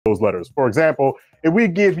those letters. For example, if we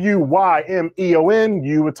give you Y-M-E-O-N,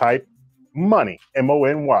 you would type money,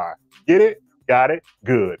 M-O-N-Y. Get it? Got it?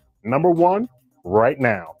 Good. Number one, right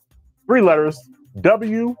now. 3 letters,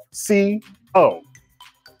 W-C-O.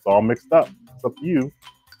 It's all mixed up. It's up to you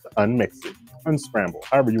to unmix it, unscramble,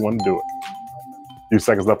 however you want to do it. A few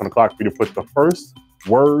seconds left on the clock for you to put the first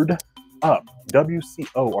word up.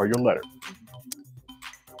 W-C-O are your letters.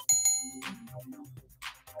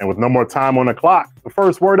 And with no more time on the clock, the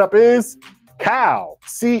first word up is cow,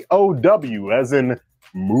 C-O-W, as in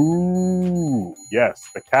moo. Yes,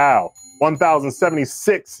 the cow.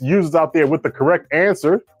 1,076 users out there with the correct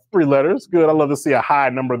answer. 3 letters. Good. I love to see a high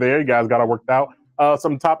number there. You guys got it worked out.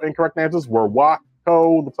 Some top incorrect answers were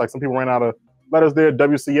WACO. Looks like some people ran out of letters there.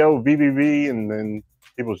 WCO, VVV, and then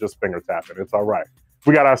people's just finger tapping. It's all right.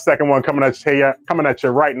 We got our second one coming at you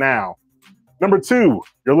right now. Number 2,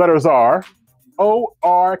 your letters are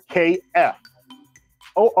O-R-K-F.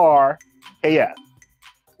 O-R-K-F.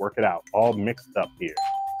 Work it out. All mixed up here.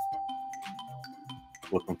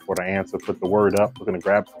 Looking for the answer. Put the word up. We're going to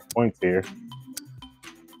grab some points here.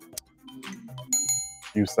 A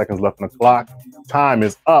few seconds left on the clock. Time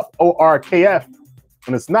is up. O-R-K-F.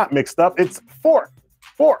 When it's not mixed up, it's fork.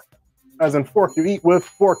 Fork. As in fork you eat with,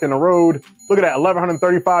 fork in the road. Look at that.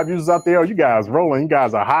 1,135 users out there. Oh, you guys rolling. You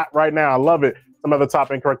guys are hot right now. I love it. Some other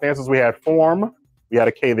top incorrect answers. We had form. We had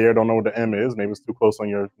a K there. Don't know what the M is. Maybe it's too close on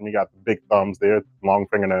your, you got the big thumbs there, long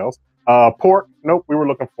fingernails. Pork. Nope. We were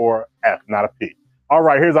looking for F, not a P. All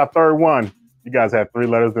right. Here's our third one. You guys had 3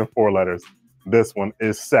 letters, then 4 letters. This one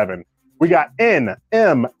is 7. We got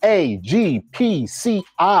N-M-A-G-P-C-I.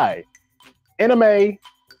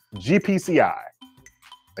 N-M-A-G-P-C-I.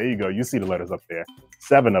 There you go. You see the letters up there.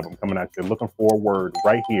 7 of them coming at you. Looking for a word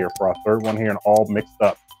right here for our third one here and all mixed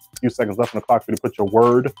up. A few seconds left on the clock for you to put your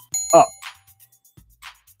word up.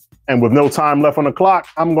 And with no time left on the clock,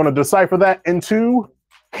 I'm going to decipher that into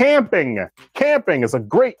camping. Camping is a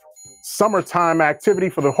great summertime activity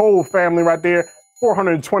for the whole family right there.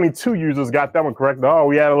 422 users got that one correct. Oh,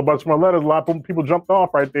 we added a bunch more letters. A lot of people jumped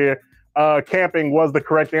off right there. Camping was the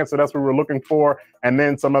correct answer. That's what we were looking for. And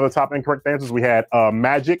then some other top incorrect answers. We had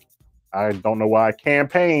magic. I don't know why.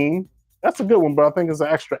 Campaign. That's a good one, but I think there's an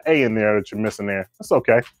extra A in there that you're missing there. That's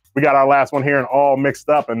okay. We got our last one here and all mixed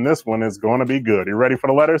up, and this one is going to be good. You ready for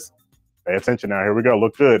the letters? Pay attention now. Here we go.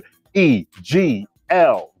 Look good. E, G,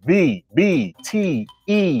 L, V, B, T,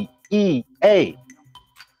 E, E, A.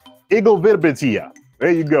 Eaglevitia.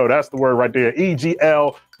 There you go. That's the word right there.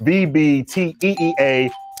 E-G-L-V-B-T-E-E-A.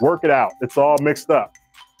 Work it out. It's all mixed up.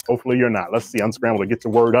 Hopefully you're not. Let's see. Unscramble to get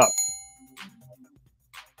your word up.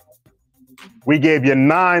 We gave you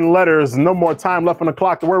 9 letters. No more time left on the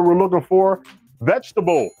clock. The word we're looking for,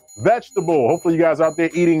 vegetable. Vegetable. Hopefully you guys out there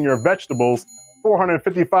eating your vegetables.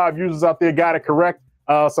 455 users out there got it correct.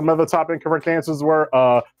 Some other top incorrect answers were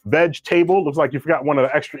veg table. Looks like you forgot one of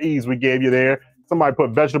the extra E's we gave you there. Somebody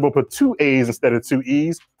put vegetable, put 2 A's instead of 2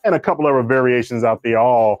 E's, and a couple other variations out there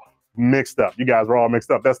all mixed up. You guys were all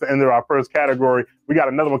mixed up. That's the end of our first category. We got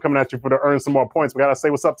another one coming at you for to earn some more points. We got to say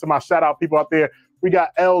what's up to my shout out people out there. We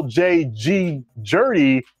got LJG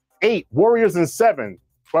Journey 8, Warriors in 7,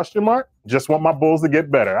 question mark. Just want my Bulls to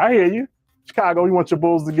get better. I hear you. Chicago, you want your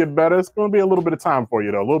Bulls to get better. It's going to be a little bit of time for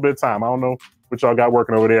you, though. A little bit of time. I don't know what y'all got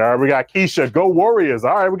working over there. All right, we got Keisha, go Warriors.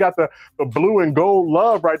 All right, we got the blue and gold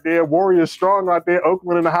love right there. Warriors strong right there.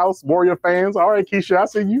 Oakland in the house. Warrior fans. All right, Keisha, I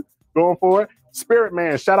see you going for it. Spirit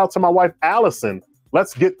Man, shout out to my wife, Allison.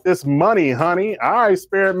 Let's get this money, honey. All right,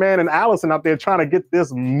 Spirit Man and Allison out there trying to get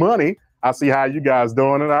this money. I see how you guys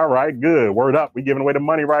doing it. All right, good. Word up. We giving away the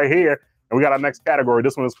money right here. And we got our next category.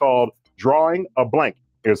 This one is called Drawing a Blank.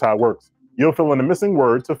 Here's how it works. You'll fill in the missing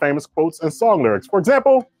words to famous quotes and song lyrics. For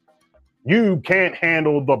example, you can't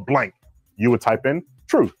handle the blank. You would type in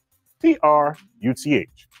truth.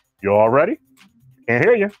 T-R-U-T-H. You all ready? Can't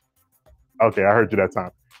hear you. Okay, I heard you that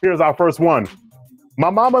time. Here's our first one. My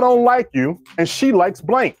mama don't like you and she likes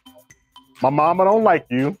blank. My mama don't like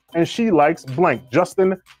you and she likes blank.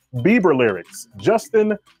 Justin Bieber lyrics.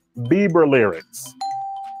 Justin Bieber lyrics.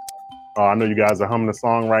 Oh, I know you guys are humming the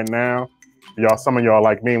song right now. Y'all, some of y'all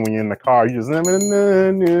like me when you're in the car, you just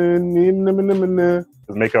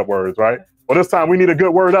make up words, right? Well, this time we need a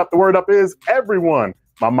good word up. The word up is everyone.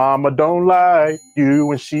 My mama don't like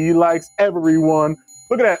you and she likes everyone.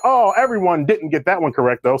 Look at that. Oh, everyone didn't get that one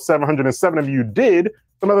correct, though. 707 of you did.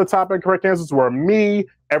 Some other top incorrect answers were me,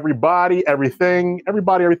 everybody, everything.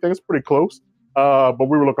 Everybody, everything is pretty close. But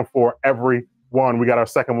we were looking for everyone. We got our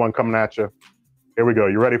second one coming at you. Here we go.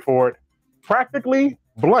 You ready for it? Practically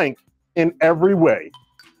blank in every way.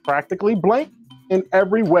 Practically blank in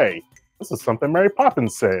every way. This is something Mary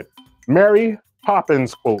Poppins said. Mary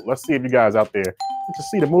Poppins quote. Let's see if you guys out there get to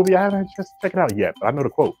see the movie. I haven't just checked it out yet, but I know the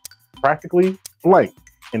quote. Practically blank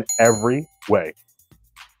in every way.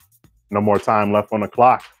 No more time left on the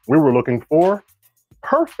clock. We were looking for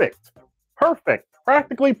perfect. Perfect.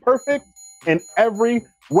 Practically perfect in every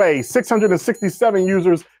way. 667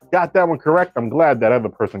 users got that one correct. I'm glad that other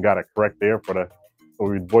person got it correct there so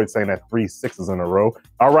we avoid saying that 3 6s in a row.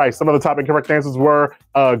 All right, some of the top incorrect answers were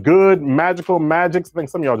good, magical, magics. I think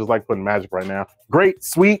some of y'all just like putting magic right now. Great,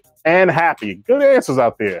 sweet, and happy. Good answers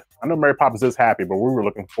out there. I know Mary Poppins is happy, but we were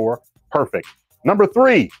looking for perfect. Number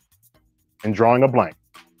 3, in drawing a blank.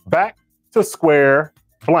 Back to square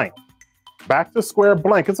blank. Back to square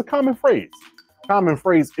blank. It's a common phrase. Common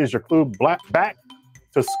phrase is your clue. Back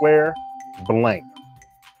to square blank.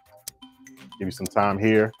 Give you some time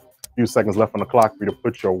here. A few seconds left on the clock for you to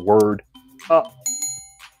put your word up.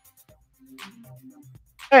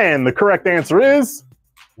 And the correct answer is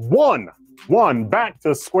 1. 1. Back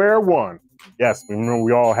to square one. Yes, remember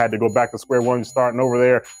we all had to go back to square one, starting over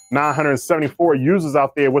there. 974 users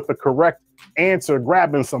out there with the correct answer,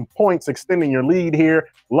 grabbing some points, extending your lead here.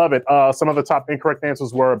 Love it. Some of the top incorrect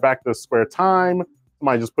answers were back to square time.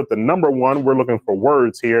 Somebody just put the number 1. We're looking for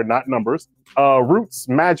words here, not numbers. Roots,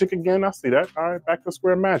 magic again. I see that. All right, back to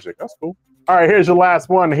square magic. That's cool. All right, here's your last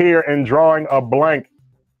one here in drawing a blank.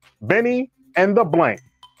 Benny and the blank.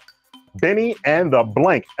 Benny and the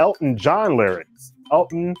blank. Elton John lyrics.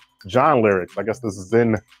 Elton John lyrics. I guess this is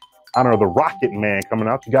in honor of the Rocket Man coming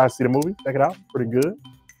out. You guys see the movie? Check it out. Pretty good.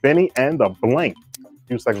 Benny and the blank. A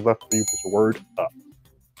few seconds left for you to put your word up.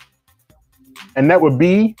 And that would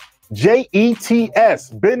be Jets.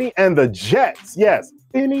 Benny and the Jets. Yes.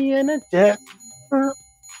 Benny and the Jets.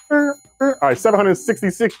 All right,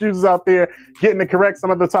 766 users out there getting it correct.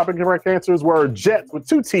 Some of the top incorrect answers were Jets with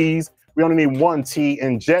 2 T's. We only need 1 T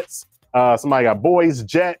in Jets. Somebody got boys,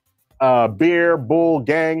 jet, beer, bull,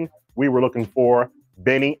 gang. We were looking for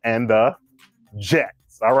Benny and the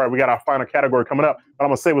Jets. All right, we got our final category coming up. But I'm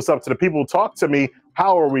going to say what's up to the people. Talk to me.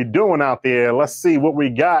 How are we doing out there? Let's see what we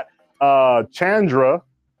got. Chandra,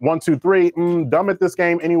 1, 2, 3. Dumb at this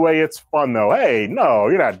game anyway. It's fun, though. Hey, no,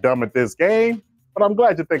 you're not dumb at this game. But I'm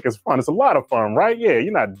glad you think it's fun. It's a lot of fun, right? Yeah,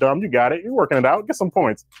 you're not dumb. You got it. You're working it out. Get some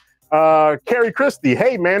points. Carrie Christie.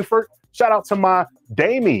 Hey, Manford. Shout out to my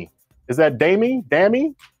Damie. Is that Damie?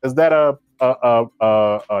 Damie? Is that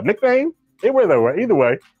a nickname? Either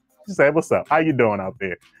way, just say what's up. How you doing out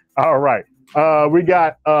there? All right. We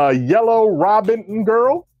got Yellow Robin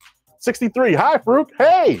Girl, 63. Hi, Farouk.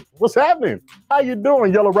 Hey, what's happening? How you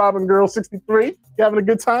doing, Yellow Robin Girl, 63? You having a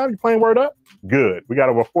good time? You playing word up? Good. We got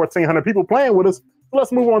over 1,400 people playing with us. So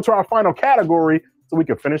let's move on to our final category so we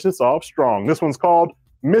can finish this off strong. This one's called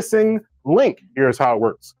Missing Link. Here's how it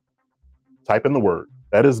works. Type in the word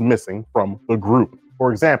that is missing from the group.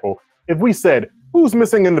 For example, if we said, who's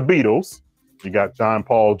missing in the Beatles? You got John,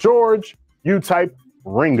 Paul, George. You type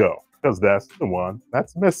Ringo, because that's the one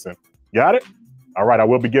that's missing. Got it? All right, I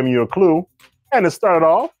will be giving you a clue. And to start it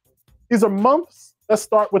off, these are months that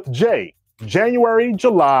start with J. January,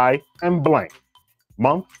 July, and blank.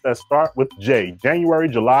 Months that start with J. January,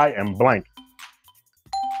 July, and blank.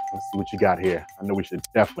 Let's see what you got here. I know we should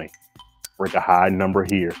definitely break a high number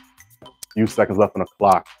here. Few seconds left on the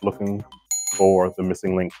clock, looking for the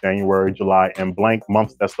missing link. January, July, and blank.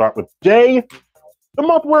 Months that start with J. The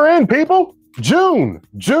month we're in, people. June.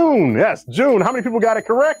 June. Yes, June. How many people got it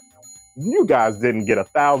correct? You guys didn't get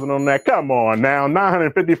 1,000 on that. Come on now.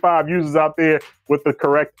 955 users out there with the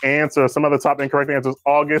correct answer. Some other top incorrect answers.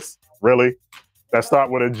 August. Really? That start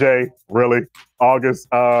with a J. Really? August.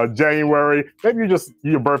 January. Maybe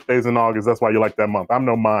your birthday's in August. That's why you like that month. I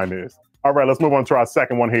know mine is. All right, let's move on to our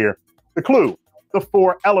second one here. The clue, the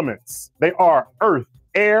 4 elements. They are earth,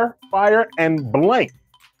 air, fire, and blank.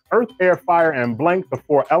 Earth, air, fire, and blank, the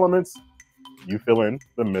 4 elements. You fill in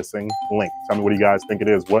the missing link. Tell me what you guys think it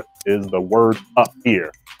is. What is the word up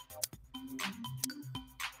here?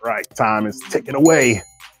 Right, time is ticking away.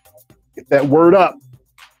 Get that word up.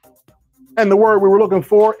 And the word we were looking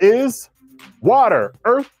for is water.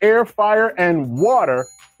 Earth, air, fire, and water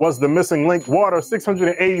was the missing link. Water,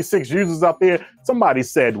 686 users out there. Somebody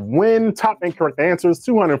said wind. Top incorrect answers.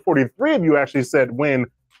 243 of you actually said wind.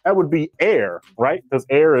 That would be air, right? Because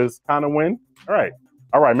air is kind of wind. All right.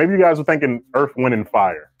 All right. Maybe you guys were thinking earth, wind, and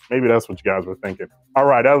fire. Maybe that's what you guys were thinking. All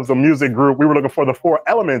right. That was a music group. We were looking for the 4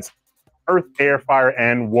 elements: earth, air, fire,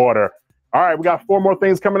 and water. All right. We got 4 more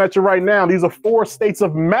things coming at you right now. These are 4 states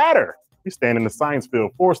of matter. We stand in the science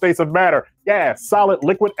field. 4 states of matter: gas, solid,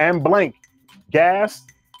 liquid, and blank. Gas,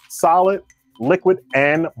 solid, liquid,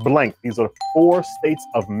 and blank. These are 4 states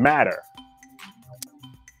of matter.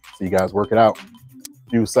 So you guys work it out.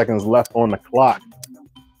 Few seconds left on the clock.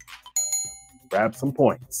 Grab some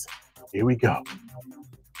points. Here we go.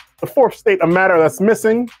 The fourth state of matter that's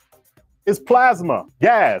missing is plasma,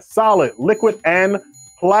 gas, solid, liquid, and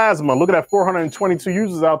plasma. Look at that, 422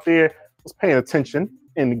 users out there. I was paying attention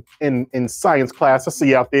in science class. I see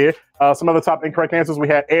you out there. Some other top incorrect answers. We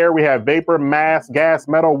had air, we had vapor, mass, gas,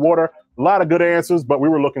 metal, water. A lot of good answers, but we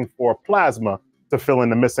were looking for plasma to fill in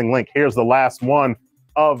the missing link. Here's the last one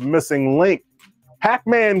of missing link.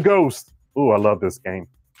 Pac-Man Ghost. Ooh, I love this game.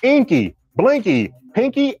 Inky, Blinky,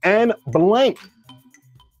 Pinky, and Blank.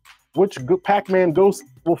 Which Pac-Man Ghost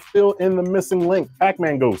will fill in the missing link?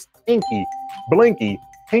 Pac-Man Ghost, Inky, Blinky,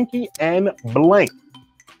 Pinky, and Blank.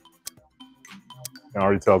 I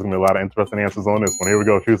already tells me a lot of interesting answers on this one. Here we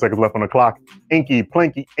go. A few seconds left on the clock. Inky,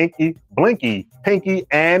 Plinky, Inky, Blinky, Pinky,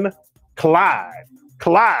 and Clyde.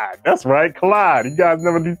 Clyde. That's right, Clyde. You guys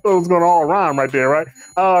never knew it was going to all rhyme right there, right?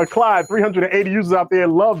 Clyde, 380 users out there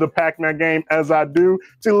love the Pac-Man game as I do.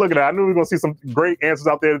 See, look at that. I knew we were going to see some great answers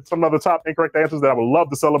out there. Some other top incorrect answers that I would love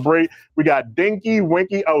to celebrate. We got Dinky,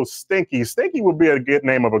 Winky, oh, Stinky. Stinky would be a good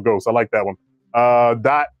name of a ghost. I like that one.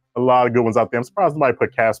 Dot, a lot of good ones out there. I'm surprised somebody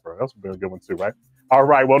put Casper. That's a good one too, right? All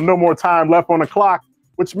right, well, no more time left on the clock,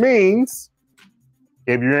 which means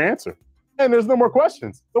give your answer. And there's no more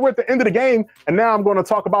questions. So we're at the end of the game, and now I'm going to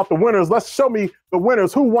talk about the winners. Let's show me the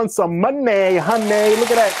winners. Who won some money, honey? Look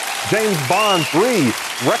at that. James Bond 3,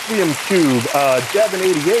 Requiem Cube, Devin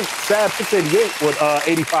 88, Sab 688 with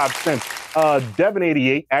 85 cents. Devin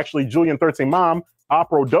 88, actually Julian 13 Mom,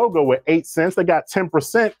 Opero Dogo with 8 cents. They got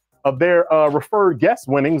 10% of their referred guest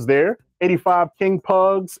winnings there. 85 King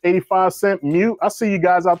Pugs, 85 Cent Mute. I see you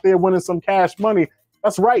guys out there winning some cash money.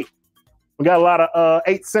 That's right. We got a lot of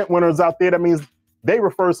 8 cent winners out there. That means they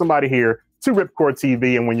refer somebody here to Ripcord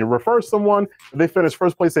TV. And when you refer someone, if they finish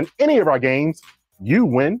first place in any of our games, you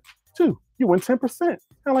win too. You win 10%. Kind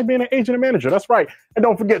of like being an agent and manager. That's right. And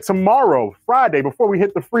don't forget, tomorrow, Friday, before we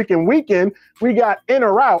hit the freaking weekend, we got In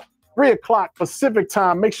or Out, 3 o'clock Pacific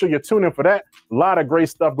time. Make sure you tune in for that. A lot of great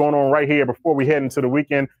stuff going on right here before we head into the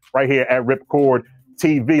weekend, right here at Ripcord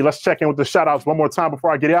TV. Let's check in with the shout outs one more time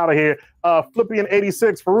before I get out of here. Flippian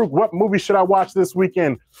 86, Farouk, what movie should I watch this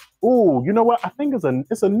weekend? Ooh, you know what? I think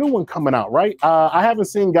it's a new one coming out, right? I haven't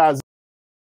seen Guys